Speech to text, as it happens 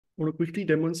I want to quickly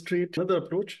demonstrate another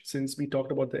approach since we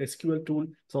talked about the SQL tool.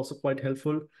 It's also quite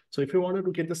helpful. So if you wanted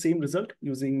to get the same result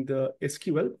using the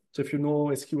SQL, so if you know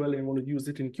SQL and want to use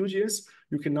it in QGIS,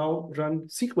 you can now run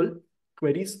SQL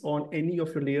queries on any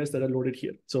of your layers that are loaded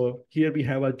here. So here we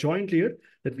have a joint layer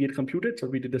that we had computed. So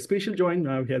we did the spatial join.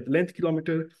 Now we have the length,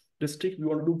 kilometer, district. We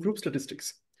want to do group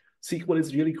statistics. SQL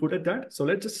is really good at that. So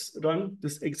let's just run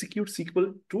this execute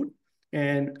SQL tool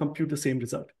and compute the same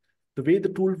result. The way the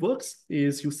tool works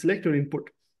is you select your input.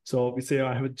 So we say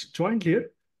I have a joint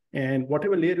layer, and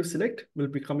whatever layer you select will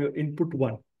become your input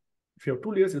 1. If you have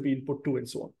 2 layers, it'll be input 2 and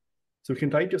so on. So you can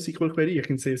write your SQL query. You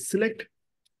can say select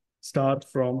start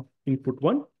from input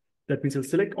 1. That means you'll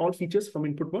select all features from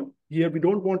input 1. Here, we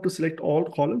don't want to select all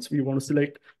columns. We want to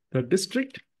select the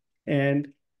district, and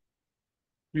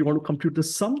we want to compute the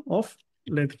sum of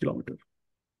length kilometer.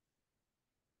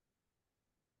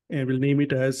 And we'll name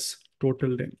it as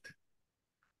total length.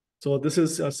 So this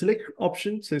is a select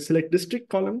option. So select district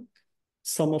column,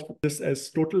 sum of this as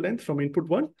total length from input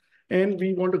 1. And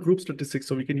we want a group statistic.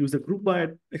 So we can use the group by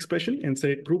expression and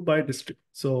say group by district.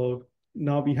 So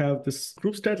now we have this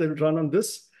group stat that will run on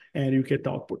this, and you get the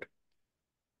output.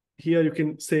 Here you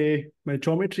can say my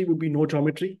geometry would be no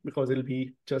geometry because it'll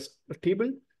be just a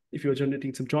table. If you're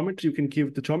generating some geometry, you can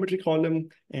give the geometry column,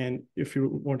 and if you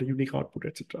want a unique output,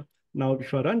 etc. Now,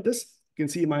 if I run this, you can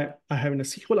see I have a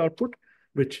SQL output,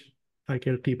 which I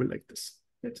get a table like this.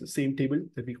 It's the same table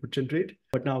that we could generate,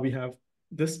 but now we have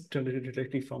this generated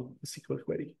directly from the SQL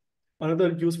query. Another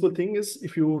useful thing is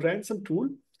if you ran some tool,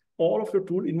 all of your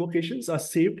tool invocations are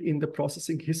saved in the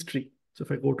processing history. So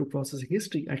if I go to processing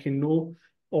history, I can know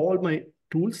all my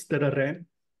tools that are ran,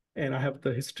 and I have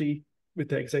the history with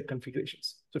the exact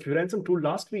configurations. So if you ran some tool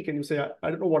last week and you say, I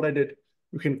don't know what I did,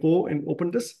 you can go and open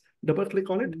this, double click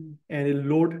on it, and it'll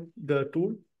load the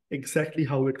tool exactly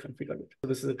how it configured it. So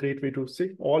this is a great way to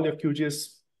see all your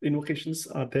QGIS invocations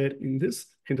are there in this.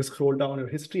 You can just scroll down your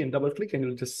history and double click, and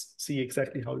you'll just see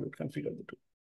exactly how you configured the tool.